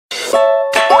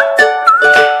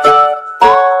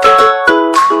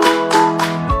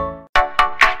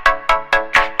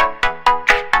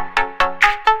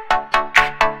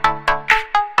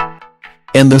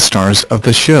And the stars of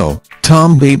the show,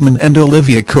 Tom Bateman and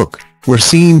Olivia Cooke, were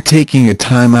seen taking a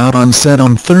time out on set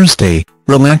on Thursday,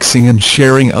 relaxing and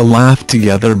sharing a laugh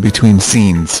together between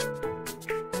scenes.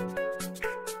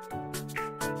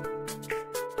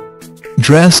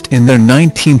 Dressed in their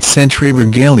 19th-century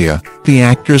regalia, the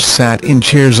actors sat in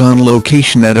chairs on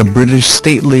location at a British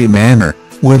stately manor,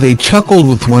 where they chuckled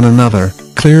with one another,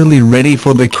 clearly ready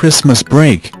for the Christmas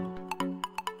break.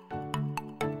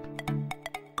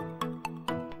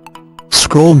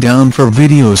 Scroll down for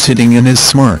video. Sitting in his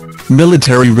smart,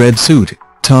 military red suit,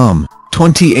 Tom,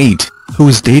 28, who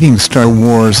is dating Star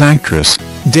Wars actress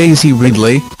Daisy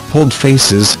Ridley, pulled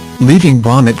faces, leaving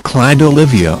bonnet-clad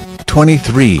Olivia,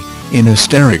 23, in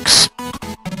hysterics.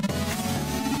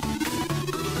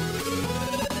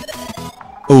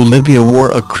 Olivia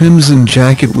wore a crimson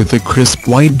jacket with a crisp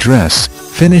white dress,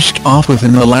 finished off with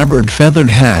an elaborate feathered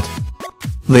hat.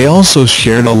 They also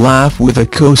shared a laugh with a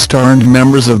co-star and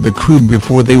members of the crew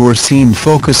before they were seen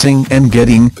focusing and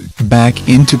getting back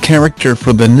into character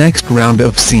for the next round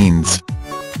of scenes.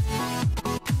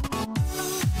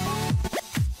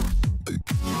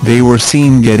 They were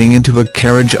seen getting into a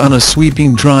carriage on a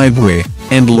sweeping driveway,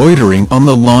 and loitering on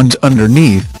the lawns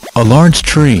underneath a large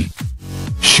tree.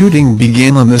 Shooting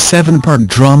began on the 7-part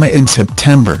drama in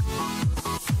September.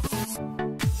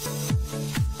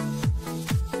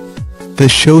 The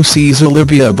show sees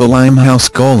Olivia the Limehouse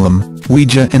Golem,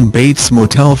 Ouija and Bates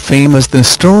Motel fame as the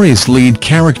story's lead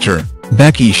character,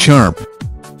 Becky Sharp.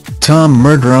 Tom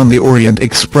Murder on the Orient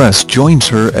Express joins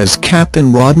her as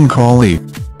Captain Rawdon Crawley.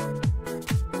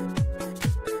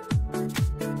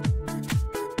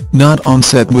 Not on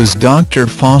set was Dr.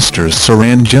 Foster's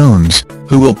Saran Jones,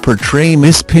 who will portray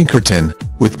Miss Pinkerton,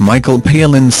 with Michael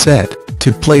Palin set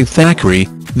to play Thackeray,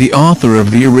 the author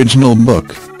of the original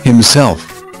book, himself.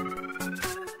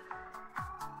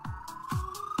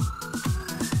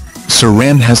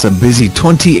 Saran has a busy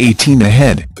 2018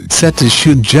 ahead, set to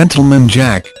shoot Gentleman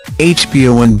Jack,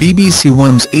 HBO and BBC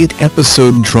One's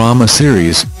 8-episode drama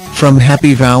series, from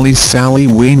Happy Valley's Sally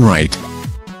Wainwright.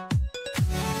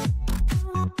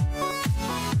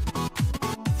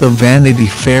 The Vanity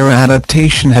Fair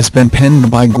adaptation has been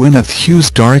penned by Gwyneth Hughes'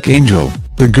 Dark Angel,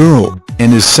 The Girl,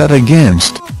 and is set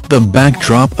against the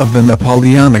backdrop of the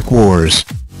Napoleonic Wars.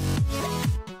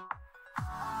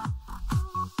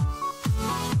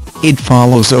 It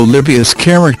follows Olivia's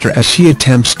character as she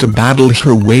attempts to battle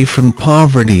her way from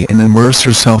poverty and immerse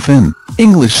herself in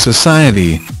English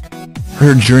society.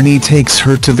 Her journey takes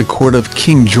her to the court of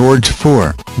King George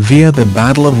IV, via the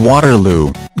Battle of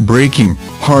Waterloo, breaking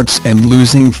hearts and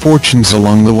losing fortunes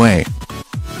along the way.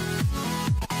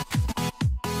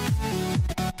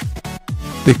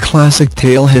 The classic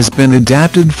tale has been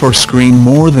adapted for screen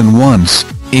more than once,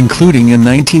 including in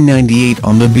 1998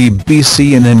 on the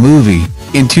BBC and a movie,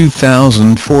 in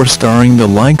 2004 starring the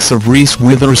likes of Reese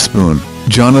Witherspoon,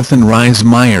 Jonathan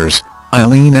Rhys-Meyers,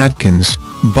 Eileen Atkins,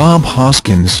 Bob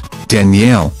Hoskins,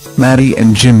 Danielle, Maddie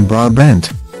and Jim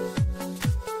Broadbent.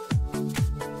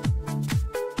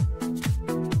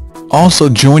 Also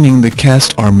joining the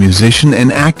cast are musician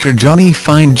and actor Johnny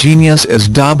Fine Genius as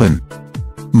Dobbin,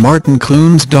 Martin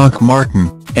Clunes Doc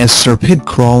Martin as Sir Pitt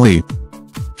Crawley,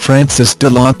 Frances de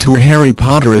la Tour Harry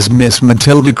Potter as Miss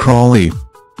Matilda Crawley,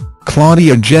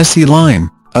 Claudia Jessie Line,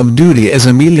 of duty as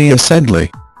Amelia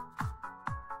Sedley.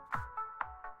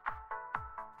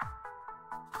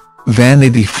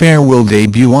 Vanity Fair will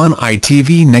debut on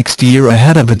ITV next year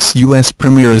ahead of its US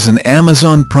premiere as an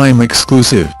Amazon Prime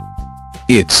exclusive.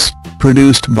 It's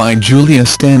produced by Julia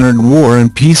Stannard. War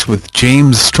and Peace with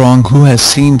James Strong, who has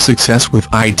seen success with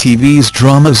ITV's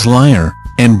dramas Liar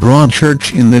and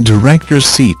Broadchurch in the director's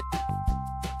seat.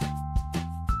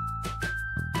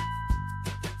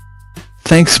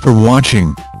 Thanks for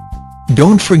watching.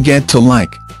 Don't forget to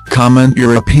like, comment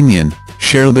your opinion,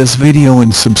 share this video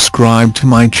and subscribe to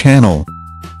my channel.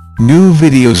 New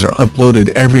videos are uploaded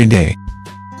every day.